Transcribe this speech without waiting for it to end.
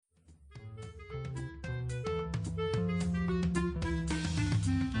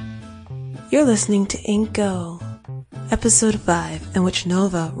You're listening to Ink Go, Episode 5, in which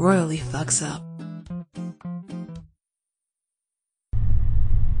Nova royally fucks up.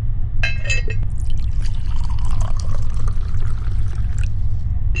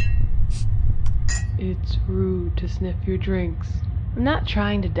 It's rude to sniff your drinks. I'm not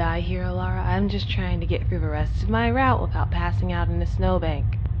trying to die here, Alara. I'm just trying to get through the rest of my route without passing out in a snowbank.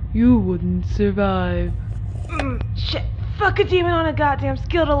 You wouldn't survive. Shit. Fuck a demon on a goddamn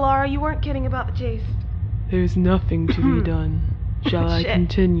skill, Alara. You weren't kidding about the chase. There's nothing to be done. Shall I Shit.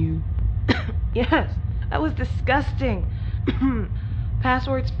 continue? Yes, that was disgusting.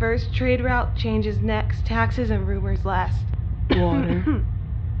 Passwords first, trade route changes next, taxes and rumors last. Water.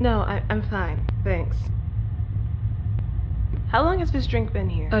 No, I'm fine. Thanks. How long has this drink been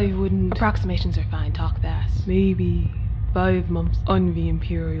here? I wouldn't... Approximations are fine. Talk fast. Maybe 5 months on the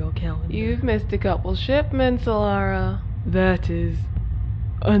Imperial calendar. You've missed a couple shipments, Alara. That is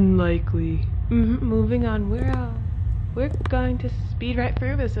unlikely. Moving on. We're going to speed right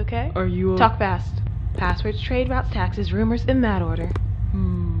through this, okay? Are you... Talk fast. Passwords, trade routes, taxes, rumors, in that order.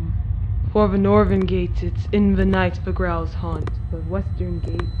 For the northern gates, it's in the night the growls haunt. The western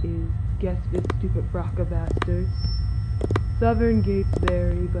gate is guess this stupid Bracca bastards. Southern gates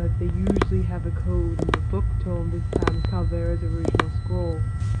vary, but they usually have a code, and the book tome this time is Calvera's original scroll.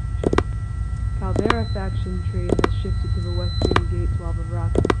 Calvera faction trade has shifted to the western gates while the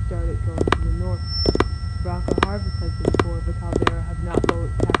Bracca has started going to the north. The Bracca harvest has been poor, but Calvera have not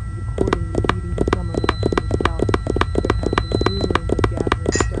lowered taxes accordingly, leading to summer rush in the south. There have been rumors of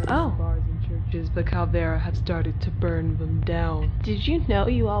gatherings starting in bars and churches, but Calvera have started to burn them down. Did you know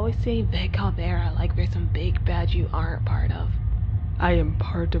you always say Big Calvera like there's some big bad you aren't part of? I am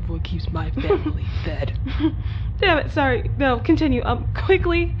part of what keeps my family fed. Damn it, sorry. No, continue.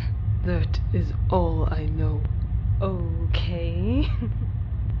 Quickly. That is all I know. Okay.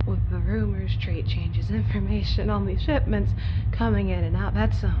 With the rumors, trade changes, information on these shipments coming in and out,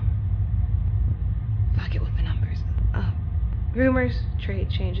 that's fuck it with the numbers. Rumors,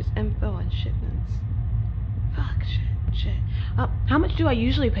 trade changes, info on shipments. Fuck, shit. How much do I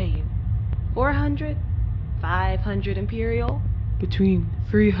usually pay you? 400? 500 Imperial? Between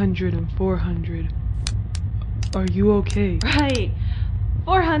 300 and 400. Are you okay? Right.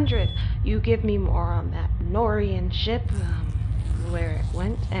 400. You give me more on that Norian ship, where it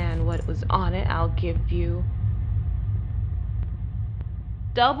went and what was on it. I'll give you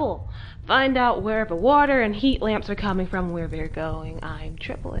double. Find out where the water and heat lamps are coming from, where they're going. I'm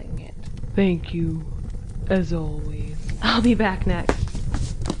tripling it. Thank you, as always. I'll be back next.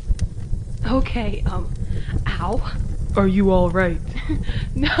 Okay, ow. Are you all right?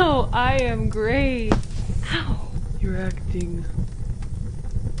 No, I am great. Ow. You're acting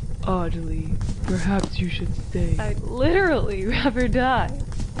oddly. Perhaps you should stay. I'd literally rather die.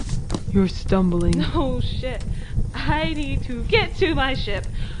 You're stumbling. No shit. I need to get to my ship.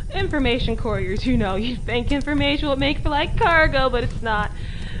 Information couriers, you think information will make for like cargo, but it's not.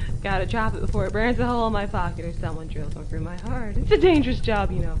 Gotta drop it before it burns a hole in my pocket or someone drills one through my heart. It's a dangerous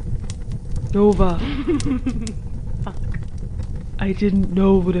job, Nova. Fuck. I didn't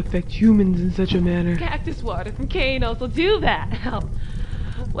know it would affect humans in such a manner. Cactus water from Kanos will do that. Hell,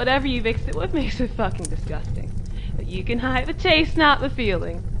 whatever you mix it with makes it fucking disgusting. But you can hide the taste, not the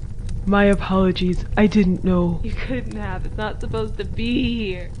feeling. My apologies. I didn't know. You couldn't have. It's not supposed to be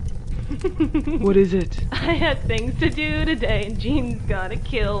here. What is it? I had things to do today, and Jean's gonna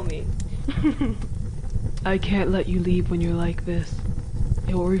kill me. I can't let you leave when you're like this.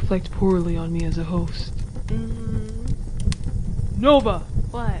 It will reflect poorly on me as a host. Nova!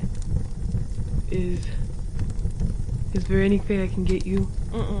 What? Is there anything I can get you?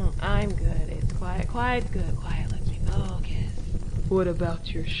 I'm good. It's quiet. Quiet's good. Quiet lets me focus. What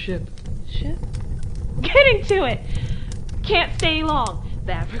about your ship? Shit. Getting to it! Can't stay long.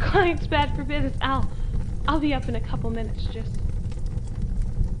 Bad for clients, bad for business. I'll be up in a couple minutes,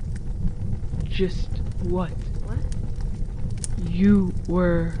 Just what? What? You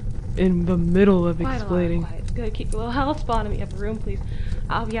were in the middle of Quiet, explaining. Quiet. It's good. Keep a little health spawn in me. Up a room, please.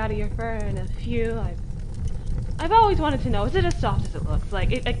 I'll be out of your fur in a few. I've always wanted to know, is it as soft as it looks?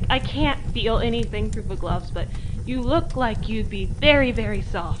 Like, I can't feel anything through the gloves, but you look like you'd be very, very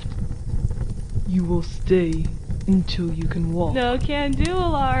soft. You will stay until you can walk. No can do,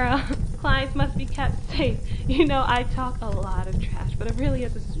 Alara. Clients must be kept safe. I talk a lot of trash, but I really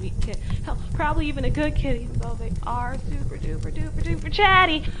is a sweet kid. Hell, probably even a good kid, even though they are super duper duper duper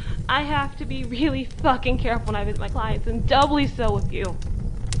chatty. I have to be really fucking careful when I visit my clients, and doubly so with you.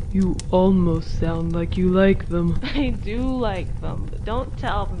 You almost sound like you like them. I do like them, but don't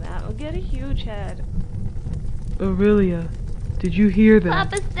tell them that. I'll get a huge head. Aurelia, Did you hear that?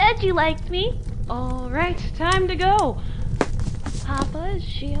 Papa said you liked me. All right, time to go. Papa, is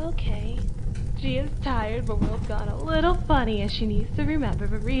she okay? She is tired, but world's gone a little funny, and she needs to remember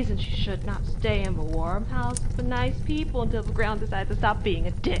the reason she should not stay in the warm house with the nice people until the ground decides to stop being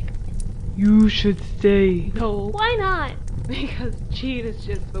a dick. You should stay. No. Why not? Because Cheetah's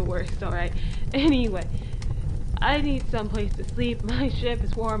just the worst, alright? Anyway, I need someplace to sleep. My ship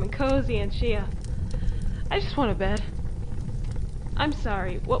is warm and cozy, and I just want a bed. I'm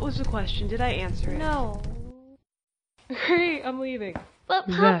sorry, what was the question? Did I answer it? No. Great, I'm leaving. But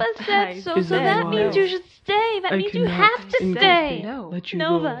Papa said so that means you should stay. That means you have to stay. No. Let you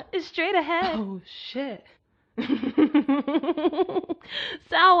Nova go. is straight ahead. Oh, shit.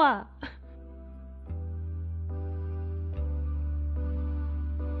 Sawa.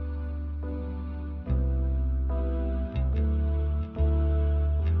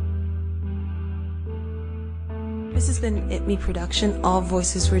 This has been an It Me production. All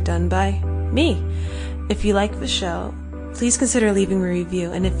voices were done by me. If you like the show, please consider leaving a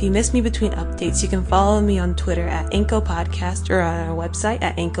review. And if you miss me between updates, you can follow me on Twitter at Anko Podcast or on our website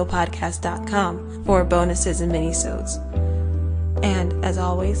at ankopodcast.com for bonuses and minisodes. And as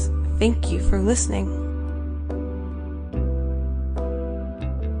always, thank you for listening.